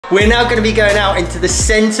we're now going to be going out into the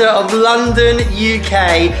centre of London, UK,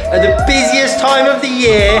 at the busiest time of the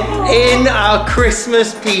year in our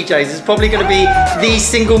Christmas PJs. It's probably going to be the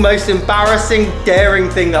single most embarrassing, daring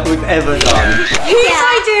thing that we've ever done. Whose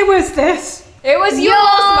idea was this? It was yours,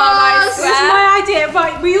 Mum, I This is swear. my idea.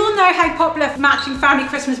 Right, we all know how popular matching family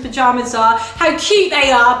Christmas pyjamas are, how cute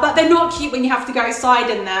they are, but they're not cute when you have to go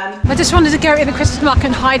outside in them. I just wanted to go in the Christmas market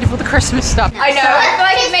and hide with all the Christmas stuff. I know, I feel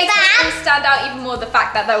like it makes it stand out even more, the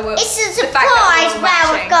fact that there were... It's a surprise where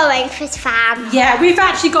we're going, Fizz fam. Yeah, we've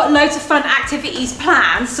actually got loads of fun activities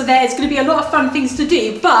planned, so there's going to be a lot of fun things to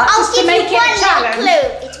do, but just to make it a challenge. I'll give you one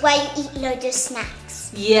little clue. It's where you eat loads of snacks.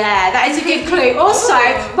 Yeah, that is a good clue. Also,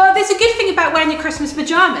 well, there's a good thing about wearing your Christmas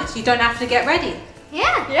pyjamas. You don't have to get ready.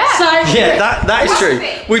 Yeah. So Yeah, that is true.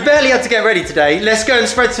 We barely had to get ready today. Let's go and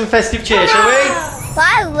spread some festive cheer, shall we?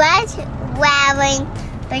 Why are we wearing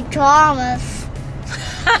pyjamas?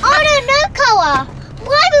 I don't know, Koa.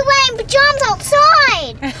 Why are we wearing pyjamas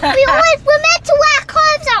outside? We're meant to wear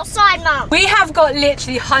clothes outside, Mum. we have got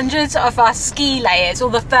literally hundreds of our ski layers, all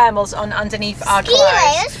the thermals on underneath our Ski clothes.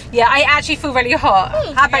 layers? Yeah, I actually feel really hot.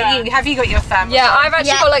 How about you? Have you got your thermals? Yeah, on? I've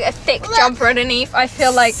actually got like a thick jumper underneath. I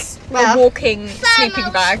feel like a walking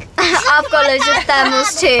sleeping bag. I've got loads of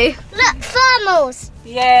thermals too. Look, thermals.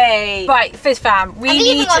 Yay! Right, Fizz fam, we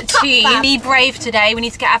even need got top to fam. be brave today. We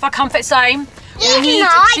need to get out of our comfort zone. Yeah, We need no,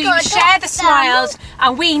 I to got share the top smiles,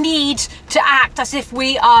 and we need to act as if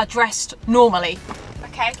we are dressed normally.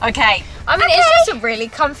 Okay. Okay. I mean, it's just a really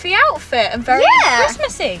comfy outfit and very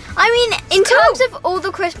Christmassy. I mean, in terms of all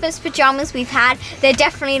the Christmas pyjamas we've had, they're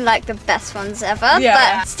definitely like the best ones ever.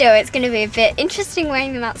 Yeah. But still, it's going to be a bit interesting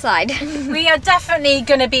wearing them outside. We are definitely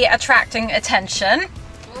going to be attracting attention.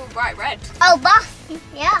 Oh, bright red. Oh, buff.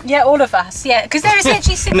 Yeah. Yeah, all of us. Yeah, because there is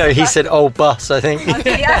literally six No, of he us. said old bus, I think.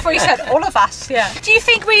 Okay, I thought you said all of us. Yeah. Do you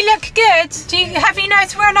think we look good? Have you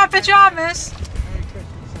noticed we're in our pajamas?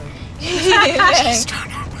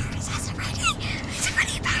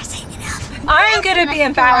 I'm going to be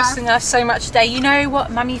embarrassing us so much today. You know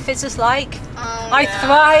what Mummy Fizz is like? I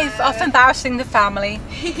thrive off embarrassing the family.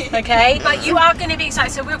 Okay? But you are going to be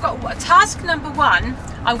excited. So we've got task number 1.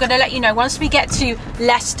 I'm going to let you know once we get to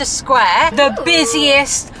Leicester Square, the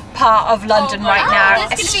busiest part of London right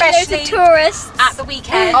now, especially Tourists. at the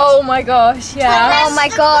weekend. Oh my gosh, yeah. Oh my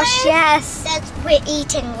gosh, yes. We're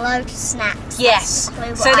eating loads of snacks. Yes.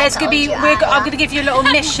 That's So what there's I going to be, told you I'm going to give you a little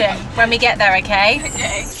mission when we get there, okay?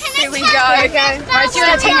 Here we go. Right, do you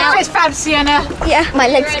want to take your Fizz fam, Sienna? Yeah, my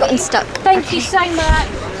leg's gotten stuck. Thank you so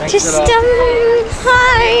much. Just,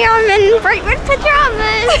 hi, I'm in bright red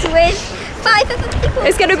pajamas with 5 other people.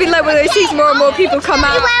 It's going to be like one of those sees more and more people come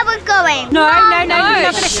out. Where we're going. No, you're not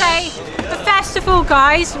going to say the festival,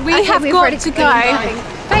 guys. We have we've got already to been go. going.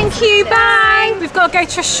 Thank you, bye. We've got to go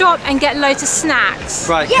to a shop and get loads of snacks.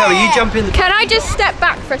 Right, Kelly, you jump in. Can I just step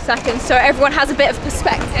back for a second so everyone has a bit of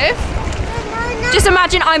perspective? Just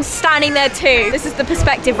imagine I'm standing there too. This is the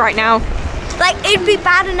perspective right now. Like, it'd be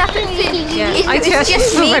bad enough if it I was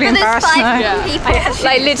just feel me, really but there's embarrassed 5 now. people.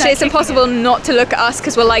 Like literally, it's impossible not to look at us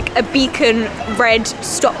because we're like a beacon red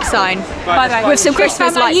stop sign with some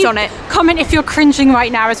Christmas lights on it. Comment if you're cringing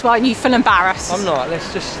right now as well and you feel embarrassed. I'm not.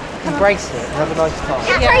 Let's just embrace it and have a nice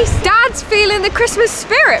time. Dad's feeling the Christmas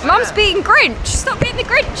spirit. Mum's being Grinch. Stop being the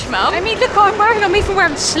Grinch, Mum. I mean, look what I'm wearing. I'm even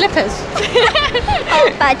wearing slippers.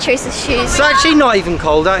 Bad choice of shoes. It's actually not even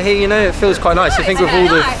cold out here, you know, it feels quite nice. I think with all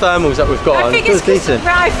the thermals that we've got I on, it think it's feels 'cause decent.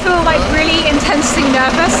 I feel like really intensely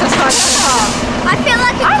nervous. That's why I'm I feel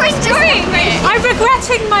like a Christmas. I'm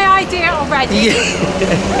regretting my idea already.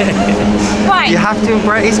 Right. You have to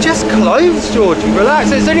embrace. It's just clothes, Georgie.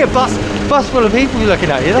 Relax. It's only a bus full of people looking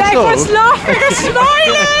at you. That's all. Everyone's laughing and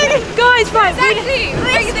smiling. Guys, right.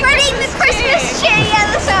 We're spreading the Christmas cheer the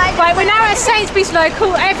other side. Right, we're now at Sainsbury's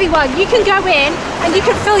local. Everyone, you can go in and you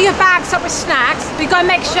can fill your bags up with snacks. We've got to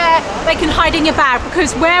make sure they can hide in your bag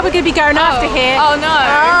because where we're going to be going after here, Oh no.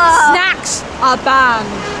 snacks are banned.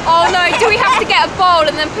 Oh no. Do we have to get a bowl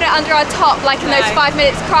and then put it under our top like in those 5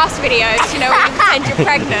 minutes crafts videos? You know, when you pretend you're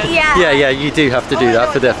pregnant. Yeah, you do have to do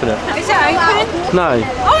that for definite. Is it open? No.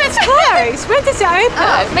 Oh, it's closed. When does it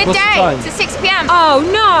open? Midday time? to 6 p.m. Oh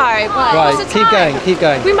no. Right, keep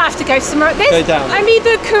going. We might have to go somewhere. Go down. I mean,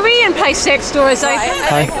 the Korean place next door is open.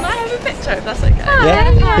 Hi. Can I have a picture if that's okay?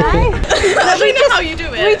 Yeah. I don't know how you do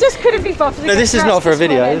it. We just couldn't be bothered. No, this is not for a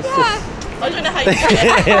video. It's just... I don't know how you do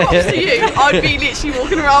it. Props to you. I'd be literally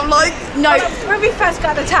walking around like, no. When we first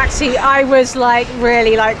got the taxi, I was like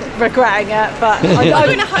really like regretting it, but I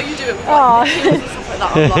don't know how you do it with oh. stuff like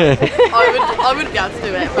that. I'm like, I wouldn't be able to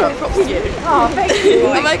do it, but props to you. Oh, thank you.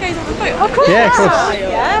 Am I okay to have a photo? Of course. Yeah, of course.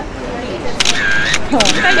 Yeah.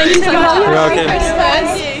 Thank you so much. You're welcome. Merry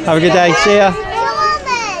Christmas. Have a good day. See ya.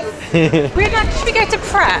 Should we go to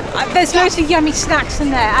Pret? There's loads of yummy snacks in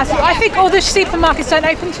there. I think all the supermarkets don't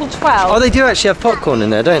open until 12. Oh, they do actually have popcorn in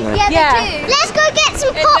there, don't they? Yeah, they do. Let's go get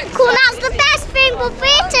some popcorn. That's the best thing for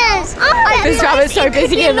theatres. This is so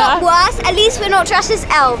busy in there. Worse, at least we're not dressed as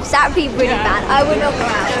elves. That would be really bad. I would not go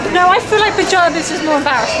out. No, I feel like pajamas is more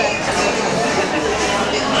embarrassing.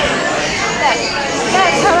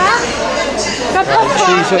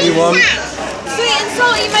 Choose what you want. Sweet and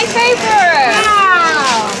salty, my favourite.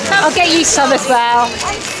 Wow. I'll get you some as well.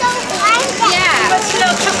 Yeah. Want some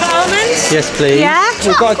little chocolate almonds? Yes, please. Yeah?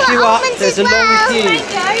 We've got to queue up. There's a long queue.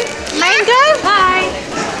 Mango? Hi.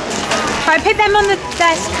 I put them on the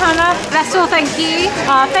desk, Hannah. That's all, thank you.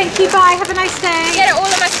 Oh, thank you, bye. Have a nice day. Get it all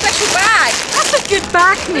in my special bag. That's a good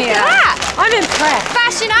bag, Mia. Yeah. I'm impressed.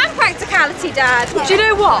 Fashion and practicality, Dad. Do you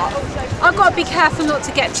know what? I've got to be careful not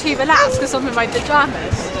to get too relaxed because I'm in my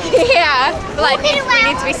pajamas. Yeah. Like, we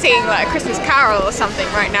need to be singing like a Christmas carol or something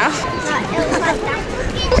right now.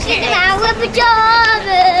 Our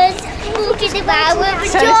pajamas. So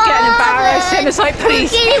it's getting embarrassing. It's like,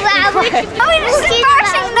 please. I mean, it's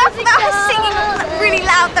embarrassing enough that I was singing really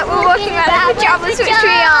loud that we're walking around in pajamas, which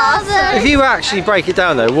we are. So. If you actually break it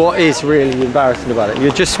down though, what is really embarrassing about it?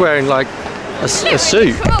 You're just wearing like a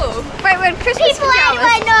suit. Cool. Right, we're in Christmas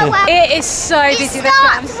pajamas. It is so busy. That's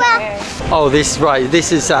what I'm saying. Oh,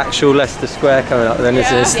 this is actual Leicester Square coming up then,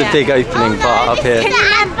 isn't it? It's the big opening part up here. Can you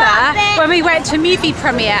remember when we went to a movie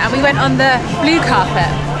premiere and we went on the blue carpet?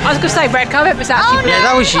 I was going to say red carpet, but it's actually blue. Yeah,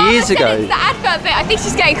 that was years ago. The advert bit, I think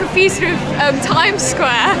she's getting confused with Times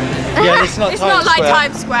Square. Yeah, it's not It's not like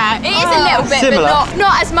Times Square. It is a little bit, Similar. but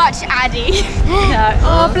not as much Addy. No.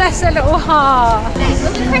 Oh, bless her little heart.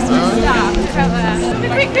 Look at Christmas stuff. The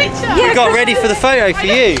quick picture. We got ready for the photo for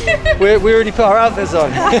you. We already put our outfits on.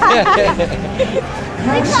 We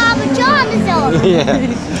put our pajamas on. Yeah.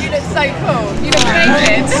 You look so cool. You look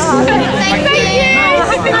amazing. Thank you.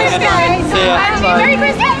 Happy nice day. See ya. Bye. Merry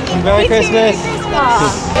Christmas. Merry Christmas.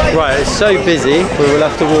 Right, it's so busy. We will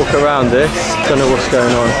have to walk around this. Don't know what's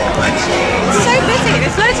going on. It's so busy.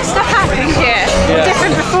 There's loads of stuff happening here. Yeah.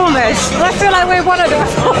 Different performers. And I feel like we're one of the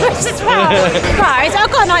performers as well. Right,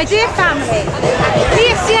 I've got an idea, family.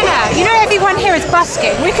 Sienna, you know everyone here is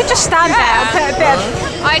busking. We could just stand there and put a bit of...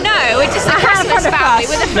 I know, we're just a Christmas family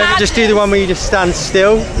with a Maybe flag. just do the one where you just stand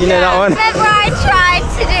still. You know that one? Remember I tried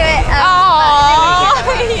to do it.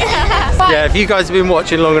 Yeah, if you guys have been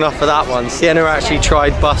watching long enough for that one, Sienna actually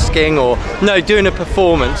tried busking doing a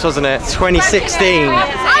performance, wasn't it? 2016.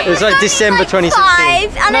 It was like December 2016.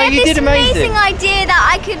 And I had this amazing idea that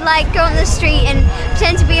I could like go on the street and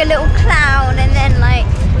pretend to be a little clown, and then like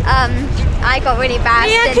I got really bad,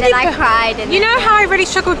 and then I cried. And you know how I really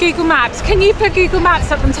struggle with Google Maps? Can you put Google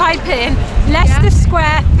Maps up and type in Leicester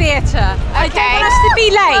Square Theatre? I don't want us to be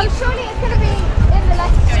late. Surely it's going to be in the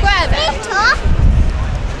Leicester Square then.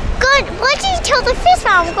 Good. Why did you tell the Fizz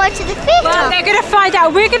man we're going to the theatre? Well, they're going to find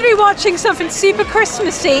out. We're going to be watching something super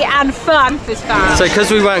Christmassy and fun, Fizz fans. So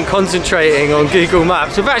because we weren't concentrating on Google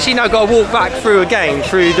Maps, we've actually now got to walk back through again,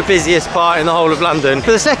 through the busiest part in the whole of London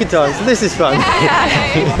for the second time, so this is fun.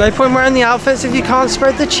 No point wearing the outfits if you can't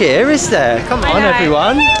spread the cheer, is there? Come on,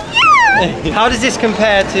 everyone. How does this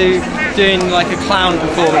compare to doing like a clown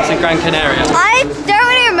performance in Gran Canaria? I don't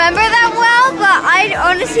really remember that well, but I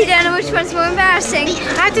honestly don't know which one's more embarrassing.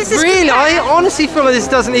 How does this Really? compare? I honestly feel like this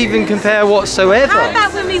doesn't even compare whatsoever. How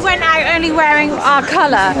about when we went out only wearing our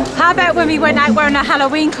colour? How about when we went out wearing a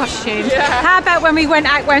Halloween costume? How about when we went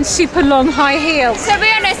out wearing super long high heels? To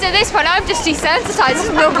be honest, at this point, I'm just desensitized. It's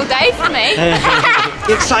a normal day for me.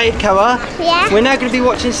 You excited, Koa? Yeah. We're now going to be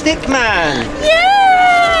watching Stickman.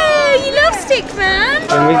 Yeah, you love Stickman.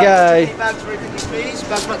 Here we go. Bags ready for please.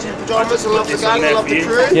 Bags matching your pajamas. I love the gang. I love the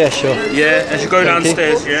crew. Yeah, sure. Yeah, as you go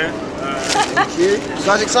downstairs, yeah. Thank you. You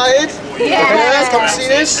guys excited? Yeah. Come see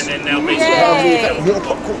this. And then they'll be More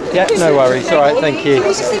popcorn. Yeah, no worries. All right, thank you.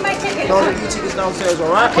 No, the tickets downstairs.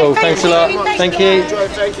 All right. Cool, thanks a lot. Thank you. Enjoy.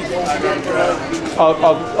 Thank you.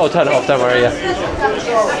 I'll turn it off, don't worry, yeah.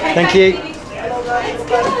 Thank you.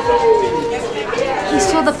 He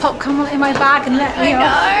saw the popcorn in my bag and let me off.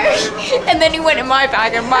 No. And then he went in my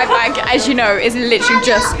bag, and my bag, as you know, is literally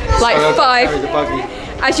just like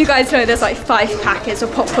as you guys know, there's like 5 packets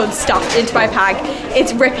of popcorn stuffed into my bag.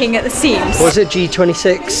 It's ripping at the seams. Was it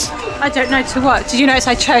G26? I don't know to what. Did you notice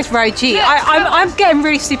I chose row G? I'm getting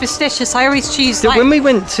really superstitious. I always choose like... When we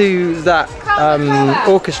went to that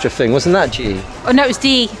orchestra thing, wasn't that G? Oh no, it was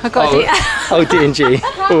D. I got D. Oh, D and G.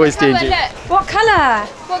 Always D and G. What colour?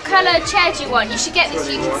 What colour chair do you want? You should get this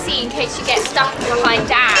so you can see in case you get stuck behind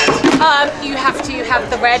Dad. You have to have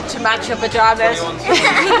the red to match your pajamas.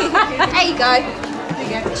 There you go.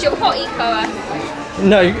 It's your potty colour.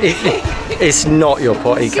 No, it's not your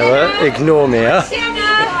potty colour. Ignore me, huh?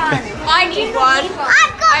 I need one.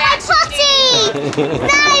 I've got my potty!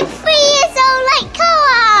 Now I'm 3 years old like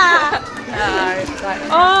Koa!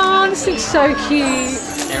 Oh, this looks so cute.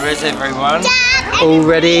 Here is everyone. Dad, All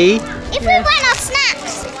ready? if we went on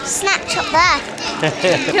snacks, snack shop there.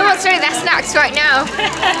 Who wants to eat their snacks right now?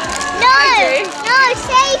 No,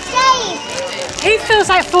 save. Who feels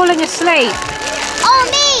like falling asleep? Oh,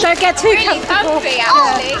 me. Don't get too Really comfortable. comfy,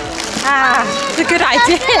 actually. Ah, it's a good I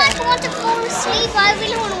idea. feel like I want to fall asleep, but I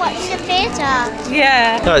really want to watch the theatre.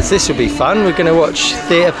 Yeah. Guys, this will be fun. We're going to watch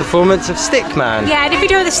theatre performance of Stickman. Yeah, and if you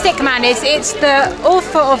do the Stickman, it's the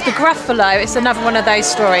author of the Gruffalo. It's another one of those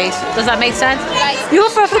stories. Does that make sense? The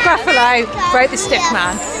author of the Gruffalo wrote the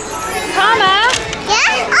Stickman. Karma.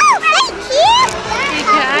 Yeah? Oh, thank you.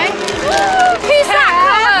 Okay. Who's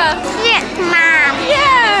that? Stickman.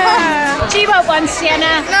 Yeah. Do you want one,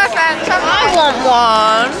 Sienna? No thanks, I want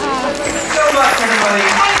one. So much, everybody.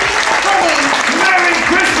 Merry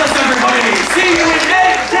Christmas, everybody. See you in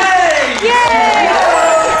 8 days. Yay!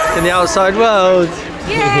 In the outside world.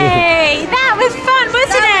 Yay! That was fun,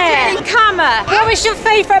 wasn't it? Karma, what was your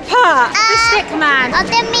favourite part? The Stickman. Of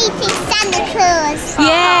the meeting Santa Claus.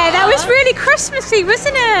 Yeah, that was really Christmassy,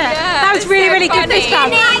 wasn't it? Yeah, that was it's really, so really good funny. this time.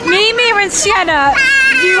 Me, Mia and Sienna,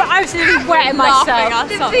 you were absolutely wetting myself.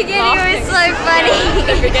 The beginning was so funny.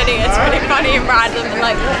 The beginning is really funny and random and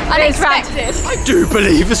like unexpected. I do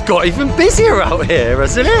believe it's got even busier out here,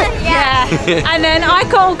 hasn't it? Yeah. And then I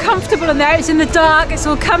got all comfortable in there. It's in the dark, it's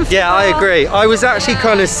all comfortable. Yeah, I agree. I was actually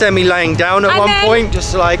kind of semi-laying down at And one then- point,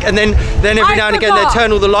 just like, and then every I now and again they'd forgot.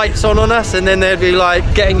 turn all the lights on us, and then they'd be like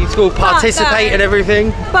getting you to all participate no. and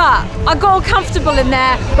everything. But I got all comfortable in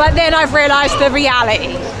there, but then I've realised the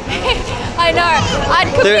reality. I know.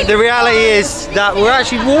 The reality is that we're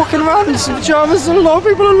actually walking around in some pajamas, and a lot of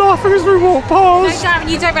people are laughing as we walk past. Darren,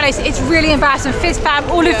 you don't realise it's really embarrassing. Fizz fam,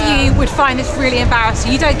 all of you would find this really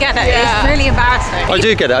embarrassing. You don't get it. Yeah. It's really embarrassing. I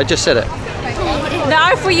do get it. I just said it. No,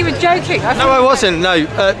 I thought you were joking. No, I wasn't. No,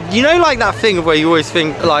 you know, like that thing where you always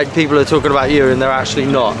think like people are talking about you and they're actually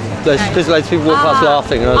not. Because loads of people walk past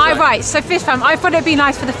laughing. And I was like, Right, so Fizz fam, I thought it'd be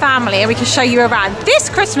nice for the family and we can show you around this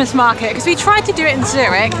Christmas market because we tried to do it in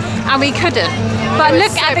Zurich and we couldn't. But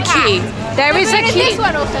look at the queue. There is a queue. This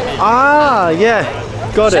one also. ah, yeah,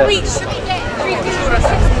 got Should it. we do the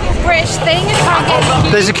British thing and try and get the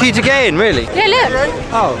queue? There's a queue to get in, really. Yeah, look.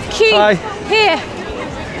 Oh, Queue. hi. Here.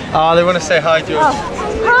 Oh, they want to say hi, George. Hi.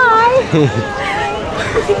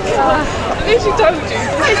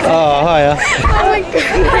 Oh, hiya.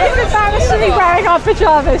 It's embarrassingly wearing our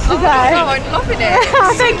pyjamas today. Oh, I'm loving it.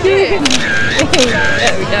 Thank you.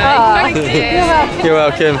 There we go. Thank you. You're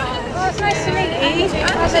welcome. Oh, it's nice to meet you.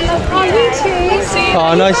 Oh, you too.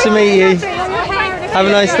 Oh, nice to meet you. Have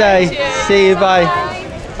a nice day. See you, bye.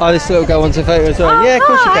 Oh, this little girl wants a photo as well. Yeah, of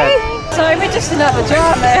course you can. So we're just in our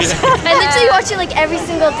pyjamas. I literally watch it like every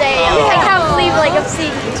single day. I can't believe like I've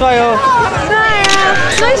seen it. Smile.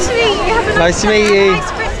 Nice to meet you. Have a Nice to meet you.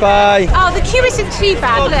 Bye. Oh, the queue isn't too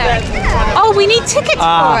bad, look. Oh, we need tickets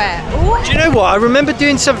for it. Ooh. Do you know what? I remember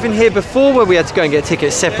doing something here before where we had to go and get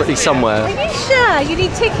tickets separately somewhere. Are you sure? You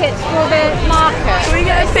need tickets for the market. Can we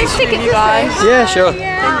get a picture with you guys? Yeah, sure.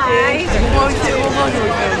 Hi.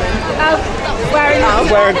 I'm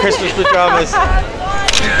wearing Christmas pajamas.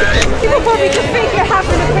 People probably just think you're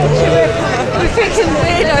having a picture with freaking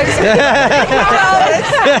weirdos.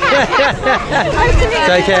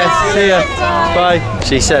 Take care. See ya. Bye.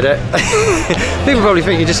 She said it. People probably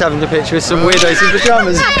think you're just having a picture with some weirdos in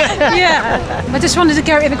pajamas. Yeah. I just wanted to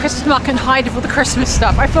go in the Christmas market and hide with all the Christmas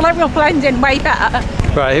stuff. I feel like we'll blend in way better.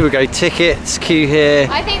 Right, here we go. Tickets, queue here.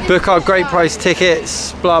 Book our great price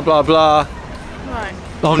tickets, blah, blah, blah. Right.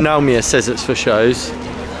 Oh, now Mia says it's for shows.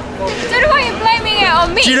 Don't know why you're blaming it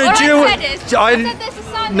on me. Do you know, All do you know I what? said is, I- I said there's a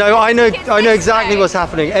sign No, I know tickets exactly this what's day.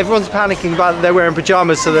 happening. Everyone's panicking about that they're wearing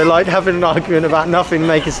pajamas, so they're like having an argument about nothing,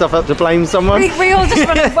 making stuff up to blame someone. We all just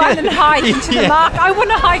want to run and hide into the Yeah. market. I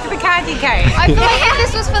want to hide for the candy cane. I feel like if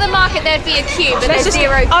this was for the market, there'd be a queue, but there's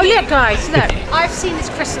zero queue. Oh look guys, look. I've seen this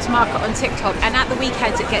Christmas market on TikTok and at the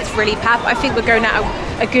weekends it gets really packed. I think we're going at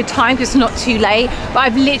a good time because it's not too late. But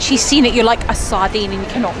I've literally seen it, you're like a sardine and you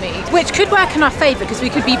cannot move. Which could work in our favour because we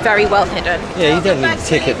could be very well hidden. Yeah, you don't need a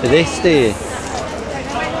ticket for this, do you?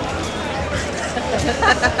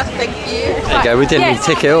 Thank you. There you go, we didn't need a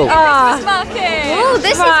ticket at all. Christmas market. Oh,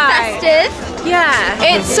 this Right. is festive. Yeah.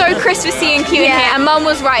 It's so Christmassy and cute in here, and Mum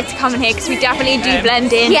was right to come in here because we definitely do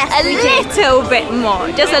blend in Yes, a we do. little bit more,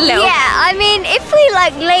 just a little. Yeah, I mean, if we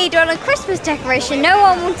like laid on a Christmas decoration, no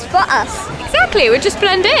one would spot us. Exactly, we just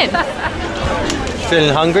blend in.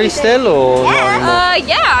 feeling hungry still, or not anymore?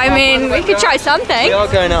 Yeah, I mean, we could try something. We are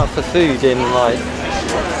going out for food in like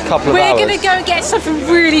a couple of hours. We're going to go and get something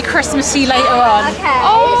really Christmassy later on. Okay.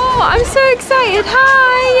 Oh, I'm so excited.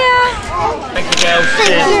 Hi, Thank you, girls.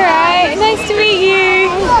 You're right. Nice to meet you.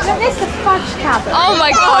 There's the fudge cabinet. Oh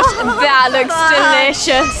my gosh, that looks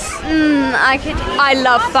delicious. I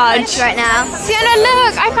love fudge. Right now. Sienna,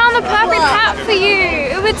 look, I found the perfect hat for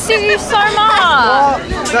you. It would suit you so much.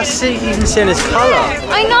 That's even Sienna's colour.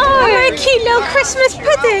 I know. I'm a cute little Christmas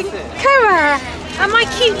pudding. Cara, am I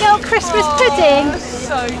cute little Christmas pudding?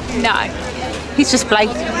 No. He's just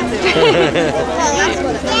blank. He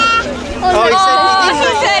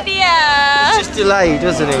said yeah. It's just delayed,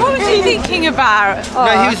 wasn't he? What was he thinking about? No,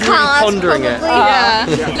 he was really pondering it. Yeah.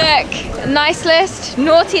 Look, nice list,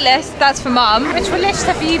 naughty list, that's for Mum. Which list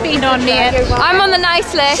have you been on, Mia? I'm on the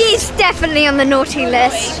nice list. She's definitely on the naughty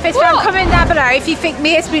list. Fizz, comment down below if you think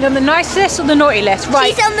Mia's been on the nice list or the naughty list.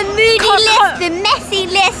 Right. She's on the moody list, the messy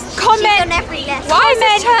list. Comment. She's on every list. Why is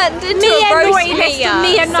it turned into Mia a roast naughty list and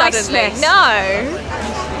Mia nice suddenly? list. No.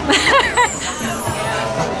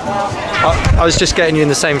 I was just getting you in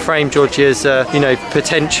the same frame, Georgie, as you know,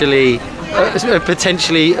 potentially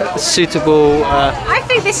suitable. I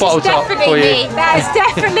think this bottle is top for definitely you. me. That is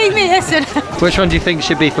definitely me, isn't it? Which one do you think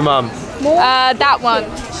should be for Mum? That one.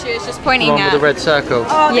 She was just The pointing one with at. the red circle.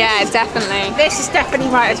 Oh, Yeah, definitely. This is definitely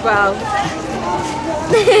right as well.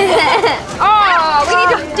 Oh, we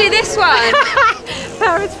need to do this one.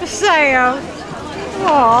 Parents for sale.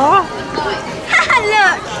 Aww.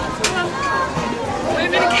 Look.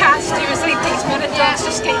 Women and cats do as they please, men and dogs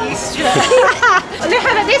just get used to it. Look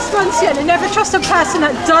at this one, Sienna. Never trust a person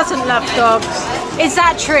that doesn't love dogs. Is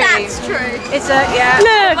that true? That's true. Is it? Yeah.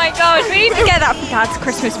 Oh my gosh, we need to get that for Dad's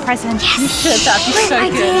Christmas present. You should. That'd be so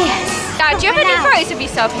good. Dad, do you have any photos of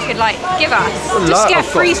yourself you could like give us? Just get a I've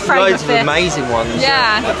got freeze frame loads of of it. amazing ones.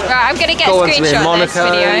 Yeah. Right, I'm gonna get Got a one to me in screenshot of this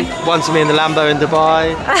Monaco, video. one to me in the Lambo in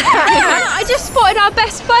Dubai. I just spotted our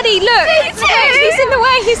best buddy. Look, look, he's in the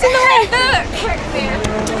way. He's in the way. Look.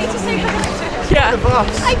 Yeah.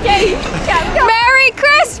 Okay. Merry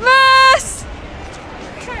Christmas!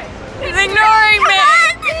 He's ignoring me.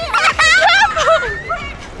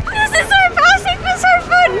 This is so embarrassing but so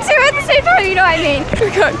fun too at the same time, you know what I mean? We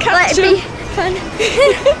got Let it be fun.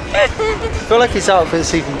 I feel like his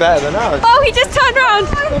outfit's even better than ours. Oh, he just turned around.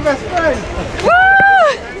 My best friend.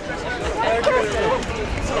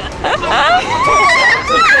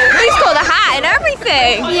 He's got the hat and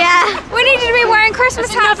everything. Yeah. We needed to be wearing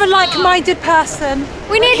Christmas hats. Another like-minded person.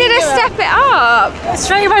 We needed to step it up.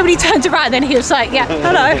 Straight away when he turned around, then he was like, "Yeah,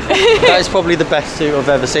 hello." That is probably the best suit I've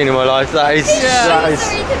ever seen in my life. That is.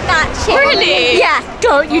 Really? Yeah.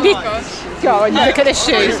 Go. You need. Go and look at the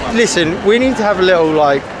shoes. Listen, we need to have a little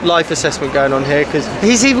like life assessment going on here because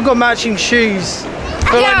he's even got matching shoes.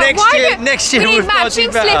 But like next year we need we'll matching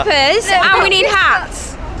do better. slippers and we need hats.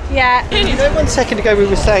 Yeah. You know, 1 second ago we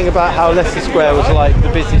were saying about how Leicester Square was like the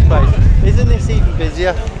busiest place. Isn't this even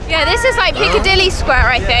busier? Yeah, this is like Piccadilly Square,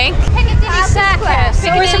 I think. Piccadilly Circus.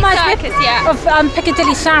 Piccadilly It reminds me Circus, yeah. of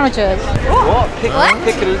Piccadilly sandwiches. What?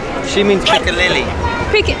 She means Piccadilly.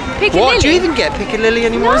 Piccadilly. What? Do you even get Piccadilly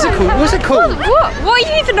anymore? What's it called? What's it called? What are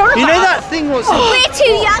you even on about? You know that thing? What's it? We're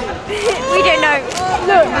too young. We don't know.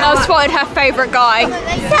 Look, I spotted her favourite guy.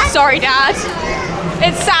 Sorry, Dad.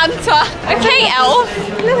 It's Santa. Okay, Elf.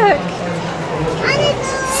 Look.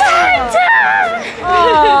 Santa!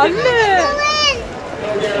 Oh, look.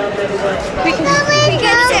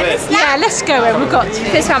 Yeah, let's go in. We've got to.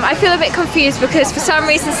 This time, I feel a bit confused because for some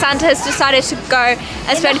reason Santa has decided to go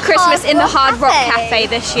and spend Christmas in the Hard Rock Cafe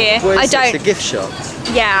this year. What I is this, don't. a gift shop?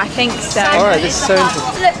 Yeah, I think so. Alright, this is so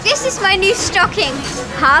interesting. Look, this is my new stocking.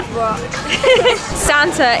 Hard Rock.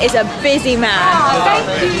 Santa is a busy man.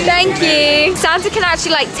 Thank you. Santa can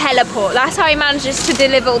actually like teleport. That's how he manages to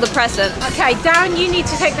deliver all the presents. Okay, Darren, you need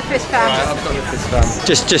to take the fist fam. I've got the Fizz fam.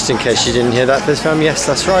 Just in case you didn't hear that, Fizz fam, yes,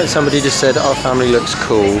 that's right. Somebody just said our family looks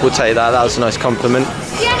cool. We'll take that. That was a nice compliment.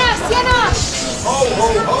 Sienna! Sienna!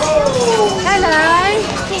 Hello.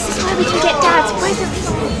 This is where we can get Dad's presents.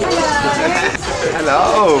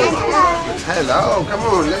 Hello. Hello. Come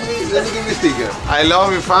on. Let me give you a sticker. I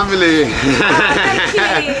love your family. Thank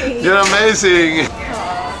you. You're amazing.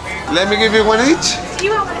 Let me give you one each. Do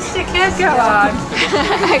you want a sticker? Go on.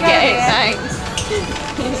 Okay, thanks.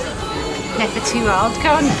 Never too old. Go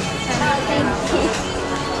on.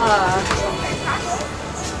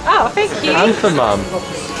 Oh, thank you. And for Mum.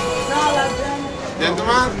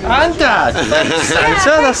 Gentlemen. And Dad. Thanks,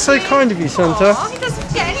 Santa. That's so kind of you, Santa. He doesn't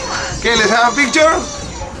forget anyone. Okay, let's have a picture.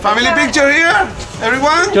 Family picture here.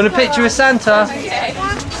 Everyone. Do you want a picture with Santa? Okay.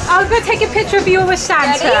 I'm going to take a picture of you with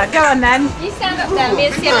Santa. Ready? Go on then. You stand up there, me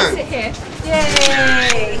and Sienna sit here.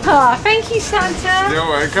 Yay! Oh, thank you, Santa. You're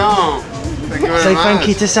welcome. Thank you very Say much. thank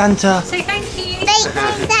you to Santa. Say thank you. Thank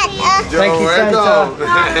you, Santa.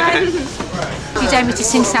 You don't need to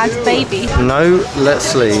sing Santa Baby. No,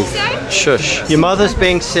 let's leave. Shush. Your mother's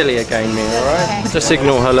being silly again, Mia, alright? Just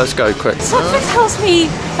ignore her, let's go quick. Something tells me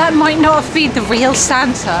that might not have been the real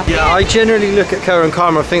Santa. Yeah, I generally look at Kara and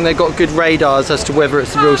Karma. I think they've got good radars as to whether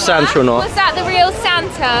it's the real Santa or not. Was that the real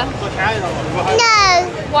Santa? No,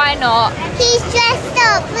 Why not? he's dressed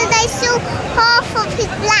up, but I saw half of his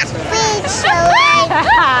black beard showing.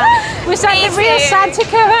 Was that the real too. Santa,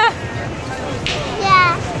 Kara?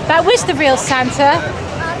 Yeah. That was the real Santa.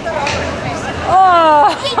 Oh.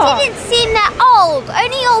 He didn't seem that old.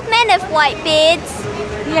 Only old men have white beards.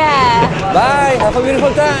 Yeah. Bye, have a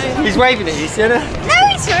beautiful time. He's waving at you, Sienna. No,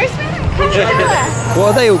 he's yours.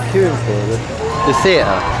 What are they all queuing for? The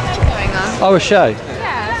theatre? Oh, a show.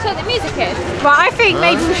 Yeah, so the music is. Well, I think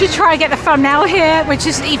maybe we should try and get the thumbnail here, which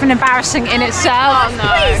is even embarrassing in itself. Oh no.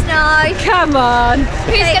 Please no. Come on.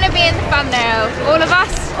 Who's going to be in the thumbnail? All of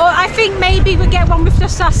us? Or I think maybe we get one with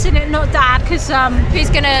just us in it, not Dad, because Who's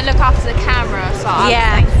going to look after the camera? So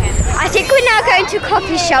yeah. I think we're now going to a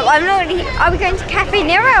coffee shop. I'm not really. Are we going to Cafe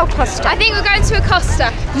Nero or Costa? I think we're going to a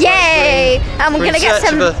Costa. Yay! And we're We're in going to get search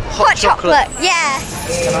some of a hot chocolate. Yeah.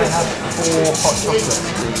 Can I have 4 hot chocolates,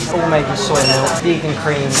 please? All made with soy milk, vegan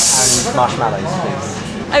cream and marshmallows, please.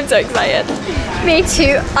 I'm so excited. Me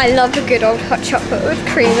too. I love a good old hot chocolate with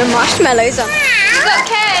cream and marshmallows on. We've got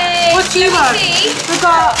cake. What do you want? We've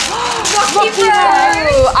got Rocky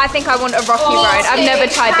Road. I think I want a Rocky Road. I've never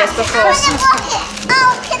tried this before.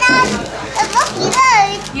 Oh, can I have a Rocky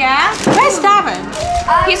Road? Yeah? Where's Darren?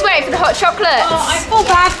 He's waiting for the hot chocolates. Oh, I feel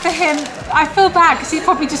bad for him. I feel bad because he's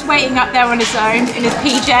probably just waiting up there on his own in his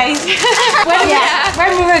PJs. When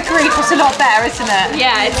we're a group, it's a lot better, isn't it?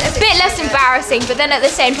 Yeah, it's a bit less embarrassing, but then at the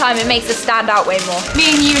same time, it makes us stand out way more.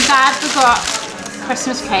 Me and you and Dad, we've got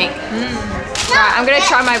Christmas cake. Right, I'm gonna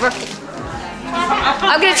try my Rocky.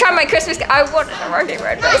 I'm gonna try my Christmas cake. I wanted a Rocky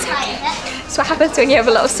Road, but it's okay. That's what happens when you have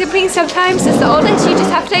a lot of siblings sometimes. As the oldest, you just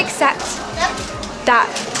have to accept that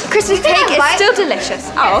Christmas cake is still delicious.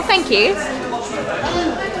 Oh, thank you.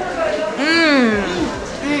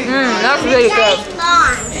 That's really good.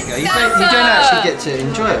 There you go. You don't actually get to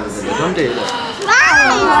enjoy it with them, don't do you?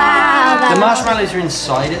 Wow. The marshmallows are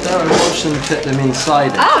inside it though. I watched them put them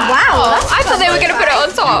inside it. Oh wow. I thought they were gonna put it on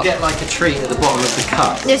You top. get like a treat at the bottom of the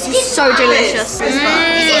cup. This is so delicious.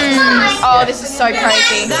 Oh, this is so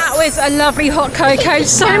crazy. That was a lovely hot cocoa.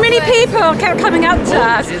 So many people kept coming up to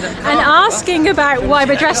us and asking about why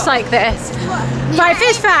we're dressed like this. Right,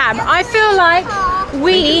 Fizz fam, I feel like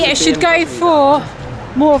we should go for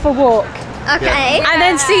more of a walk Okay. and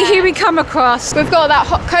then see who we come across. We've got that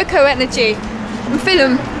hot cocoa energy. I'm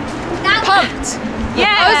feeling pumped.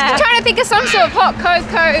 Yeah. I was trying to think of some sort of hot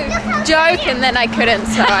cocoa joke and then I couldn't,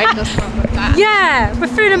 so I just went with that. Yeah, we're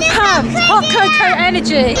feeling pumped. Hot cocoa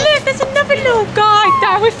energy. Look, there's another little guy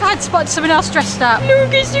there. We've had spotted someone else dressed up.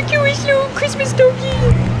 Look, it's the cutest little Christmas doggy.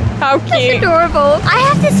 How cute. Adorable. I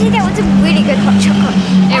have to say that was a really good hot chocolate.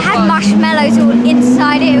 It had marshmallows all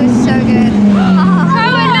inside it. It was so good.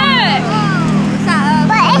 Oh, look. Is that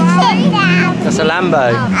What is it, Dad? That's a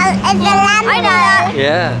Lambo. It's a lamb. I know that.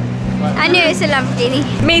 Yeah. I knew it's a Lamborghini.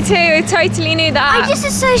 Me too, I totally knew that. I just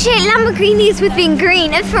associate Lamborghinis with being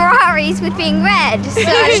green and Ferraris with being red. So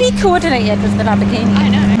She coordinated with the Lamborghini. I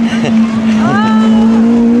know.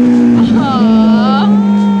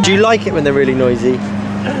 Do you like it when they're really noisy?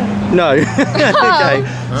 No. Okay.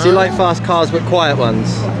 So you like fast cars but quiet ones?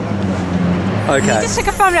 Okay. Just took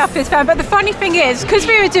a thumbnail for this fan, but the funny thing is, because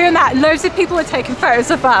we were doing that, loads of people were taking photos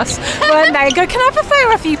of us, weren't they? Go, can I have a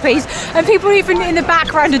photo of you, please? And people even in the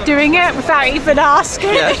background are doing it without even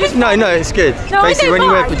asking. Yeah. No, it's good. No, I Basically, don't when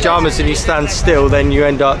you wear mind. pajamas and you stand still, then you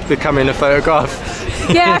end up becoming a photograph.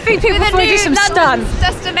 Yeah, I think people With a will do new some London stunts.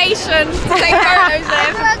 destination to take photos of.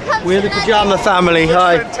 We're the pajama family.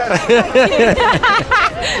 Hi.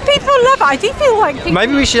 People love it. I do feel like people...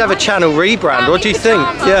 Maybe we should have a channel rebrand. What do you think?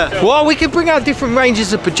 Yeah. Well, we could bring out different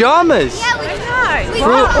ranges of pajamas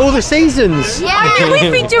for all the seasons. I mean,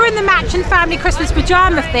 we've been doing the matching family Christmas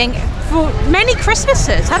pajama thing for many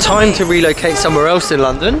Christmases, haven't Time we? to relocate somewhere else in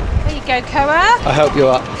London. There you go, Koa. I help you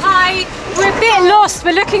up. Hi. We're a bit lost.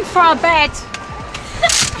 We're looking for our bed. I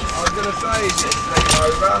was going to say, is it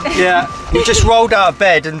over? Yeah. We just rolled out of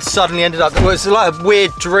bed and suddenly ended up. It was like a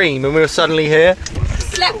weird dream, and we were suddenly here.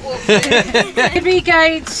 Could we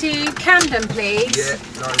go to Camden, please? Yeah,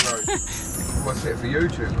 no. What's it for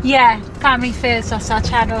YouTube? Yeah, Family Fizz, that's our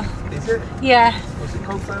channel. Is it? Yeah, What's it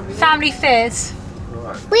called, family? Family Fizz. Right.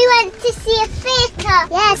 one? We went to see a theatre.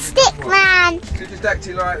 Yeah, Stickman. You're just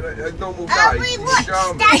acting like a normal day. Oh, we watched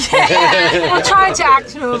We're trying to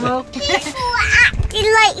act normal. People were acting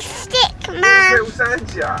like Stickman. Little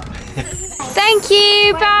Santa. Thank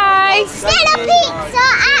you, bye. Still a pizza,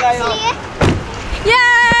 actually.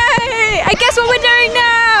 Yay! I guess what we're doing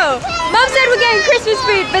now. Mum said we're getting Christmas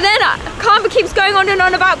food, but then Karma keeps going on and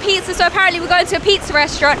on about pizza, so apparently we're going to a pizza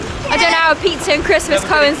restaurant. I don't know how pizza and Christmas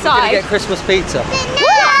coincide. We're gonna get Christmas pizza.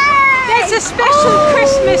 There's a special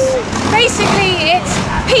Christmas. Basically, it's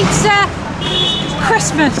pizza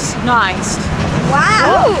Christmasized.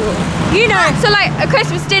 Wow. You know, so like a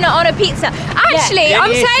Christmas dinner on a pizza. Actually, Yeah, I'm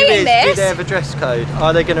the issue saying is, this. do they have a dress code?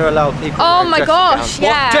 Are they going to allow people to Oh wear my dressing gosh, gowns?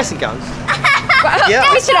 yeah. What? Dressing gowns?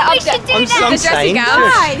 Yeah, we should I'm the dressing saying,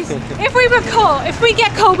 gowns. Guys, if we were caught, if we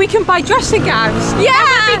get caught, we can buy dressing gowns. Yeah.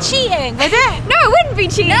 That would be cheating, would it? No, it wouldn't be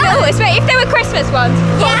cheating. No, if they were Christmas ones.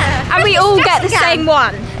 Yeah. And we all get the same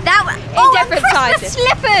one. That one. In different Christmas sizes.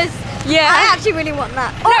 slippers. Yeah. I actually really want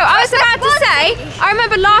that. No, I was about to say, I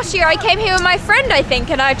remember last year I came here with my friend, I think,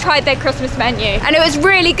 and I tried their Christmas menu. And it was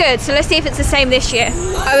really good, so let's see if it's the same this year.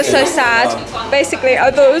 I was so sad. Basically, I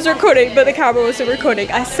thought it was recording, but the camera wasn't recording.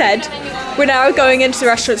 I said, we're now going into the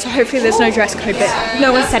restaurant, so hopefully there's no dress code, but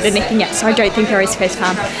no one said anything yet, so I don't think there is Fizz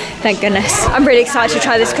fam. Thank goodness. I'm really excited to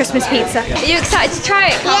try this Christmas pizza. Are you excited to try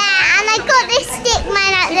it? Yeah, and I got this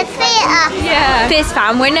Stickman at the theatre. Yeah. Fizz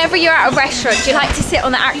fam, whenever you're at a restaurant, do you like to sit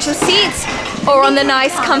on the actual seats or on the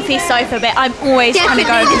nice comfy sofa bit? I'm always trying to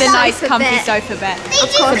go for the nice comfy sofa bit. Of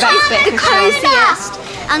course, the best bit The for sure. coziest.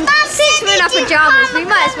 And since we're in our pajamas, we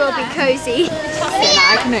might as well be cozy.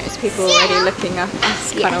 I can notice people already looking at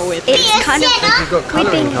us kind of weird. It's kind of You've got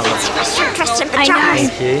colour in colour. dressed in I know. pajamas.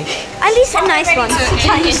 Thank you. At least a nice one.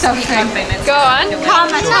 Go on.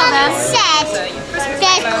 Karma, tell them. Said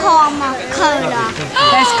there's Karma Cola.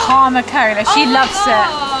 There's Karma Cola. She loves it.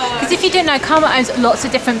 Because if you didn't know, Karma owns lots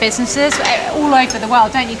of different businesses all over the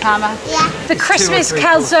world, don't you, Karma? Yeah. The Christmas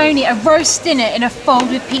calzone, a roast dinner in a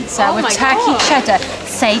folded pizza with turkey cheddar,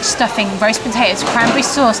 sage stuffing, roast potatoes, cranberry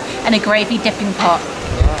sauce, and a gravy dipping pot.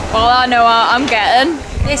 Well, I know what I'm getting.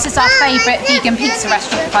 This is our favourite vegan pizza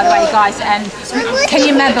restaurant, by the way, guys. And can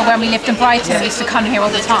you remember when we lived in Brighton? We used to come here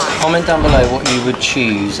all the time. Comment down below what you would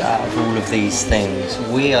choose out of all of these things.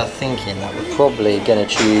 We are thinking that we're probably going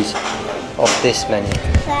to choose off this menu.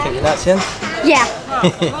 Thinking that's in? Yeah.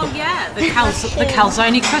 Well, yeah, the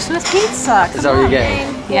calzone Christmas pizza. Is that what you're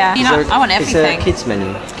getting? Yeah, you know, I want everything. It's a kids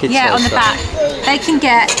menu. Kids Yeah, size on the stuff. back. They can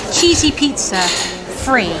get cheesy pizza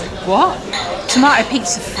free. What? Tomato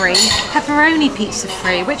pizza free. Pepperoni pizza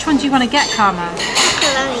free. Which one do you want to get, Karma?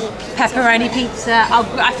 Pepperoni pizza.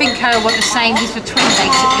 I think Ko want the same. He's for twin,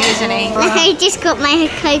 basically, isn't he? I just got my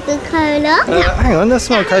Coca-Cola. Hang on, that's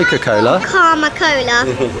not Coca-Cola. Karma Cola.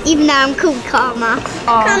 Even though I'm called Karma.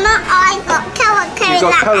 Karma, I got Coca-Cola. You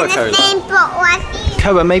got Coca-Cola. And the same bottle as you.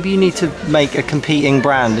 Koa, maybe you need to make a competing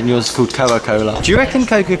brand and yours is called Coca-Cola. Do you reckon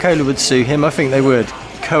Coca-Cola would sue him? I think they would.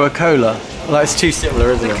 Coca-Cola. Like, it's too similar,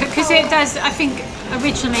 isn't it? Because it does, I think,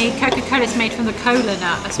 originally Coca-Cola is made from the cola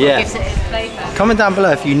nut. That's what gives it its flavour. Comment down below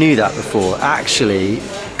if you knew that before. Actually,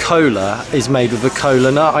 cola is made with a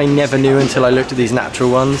cola nut. I never knew until I looked at these natural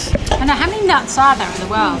ones. I know, how many nuts are there in the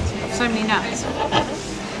world? So many nuts.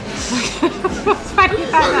 What's funny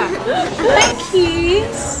about that? Thank you.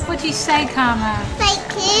 What do you say, Karma? Thank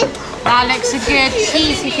you. That looks a good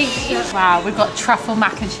cheesy pizza. Wow, we've got truffle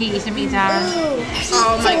mac and cheese, haven't we, Darren?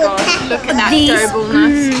 Oh my god, look at that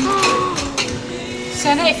dough-ballness.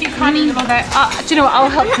 So now if you can't eat all that, do you know what, I'll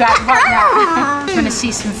help you out right now. I'm going to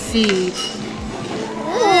see some food.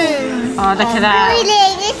 Oh, look at that.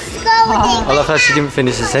 Really, it's scalding. I love how she didn't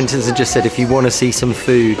finish the sentence and just said, if you want to see some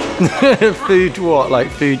food. Food what? Like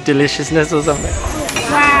food deliciousness or something?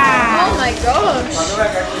 Wow. Oh my gosh.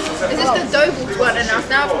 Is this the dough ball weren't enough?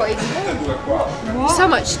 Now I've got even more. So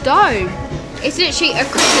much dough. It's literally a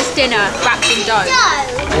Christmas dinner wrapped in dough.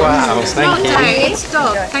 Wow, Not thank you. dough, it's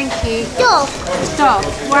dog. Thank you. Dog. It's dog.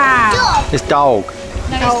 Wow. It's dog.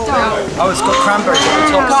 No, it's dog. Oh, it's got cranberry on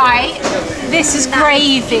the top. Right, this is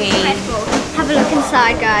gravy. Have a look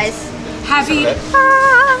inside, guys. Have you...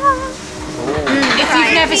 If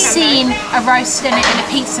you've never seen a roast dinner in a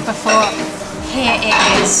pizza before, here it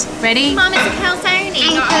is. Ready? Mum, it's a calzone.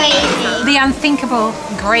 The unthinkable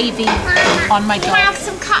gravy on my dog. Have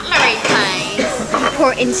some cutlery, please.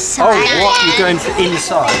 Pour it Oh, inside. what? You're going for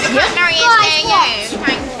inside? Cutlery is near you.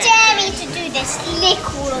 Dare me to do this. Lick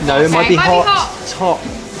all of No, it might be hot. It's hot.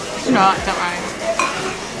 It's not, don't worry.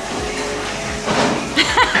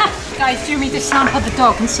 Guys, do you want me to sample the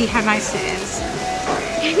dog and see how nice it is?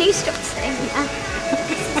 Can you stop saying that?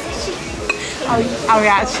 Oh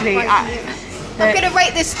yeah, actually, I'm gonna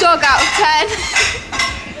rate this dog out of 10.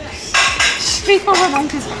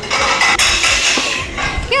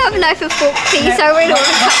 You have a knife and fork, please. I really want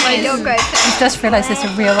to cut my dog open. We've just realised there's a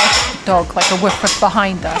real life dog, like a woof woof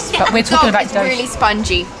behind us, but we're talking about dog is really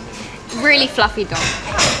spongy, really fluffy dog.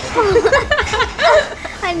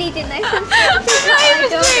 I need a knife and fork to cut my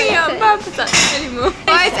dog open. Anymore.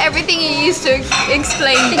 Why is everything you used to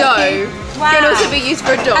explain dough can also be used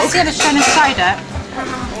for a dog? Actually, I'm trying to side it.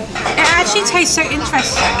 It actually tastes so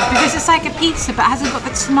interesting because it's like a pizza but hasn't got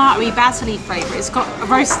the tomatoey basil-y flavour. It's got a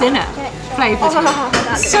roast dinner flavour to it.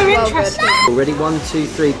 It's so interesting. Ready? 1, 2,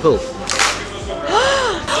 3, pull. Look,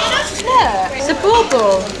 it's a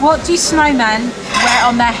bauble. What do snowmen wear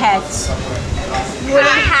on their heads? Wooden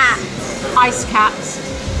hat. Ice caps.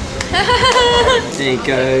 There you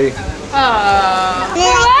go.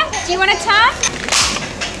 Do you want a tag?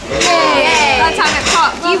 Yay! That's how it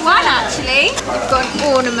popped. You won actually. You've got an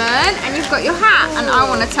ornament and you've got your hat, and I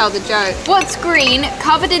want to tell the joke. What's green,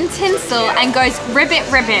 covered in tinsel, and goes ribbit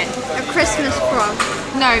ribbit? A Christmas frog.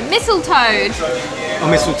 No, mistletoe. Oh,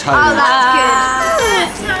 mistletoe. Oh,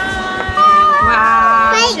 that's good.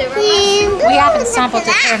 Wow. Thank you. We haven't sampled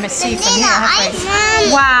the tiramisu from here, have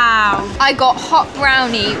we? Wow. I got hot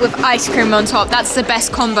brownie with ice cream on top. That's the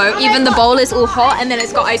best combo. Even the bowl is all hot and then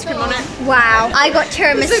it's got ice cream on it. Wow. I got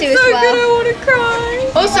tiramisu as well. I want to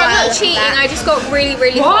cry. Also, I'm not cheating. I just got really,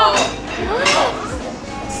 really hot.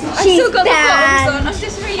 I still got the bottoms on. I'm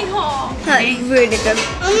just really hot. That's really good.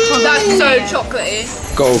 That's so chocolatey.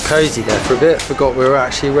 Got all cozy there for a bit. Forgot we were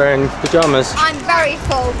actually wearing pajamas. I'm very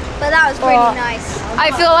full, but that was really nice.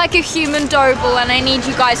 I feel like a human dough ball and I need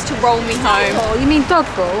you guys to roll me home. Oh, you mean dog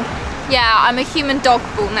ball? Yeah, I'm a human dog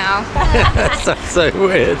ball now. That sounds so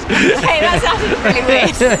weird. Okay, that sounded really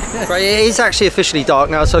weird. Right, it is actually officially dark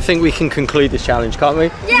now, so I think we can conclude this challenge, can't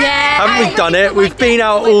we? Yeah. Haven't we done it? We've been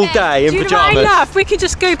out all day in Do you know what pajamas. I love? We can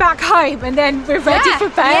just go back home and then we're ready for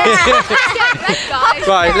bed.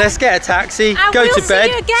 Right, let's get a taxi, And go we'll to bed,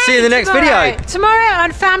 see you again see you in the next tomorrow. video. Tomorrow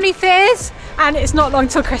on Family Fizz, and it's not long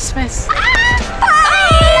till Christmas.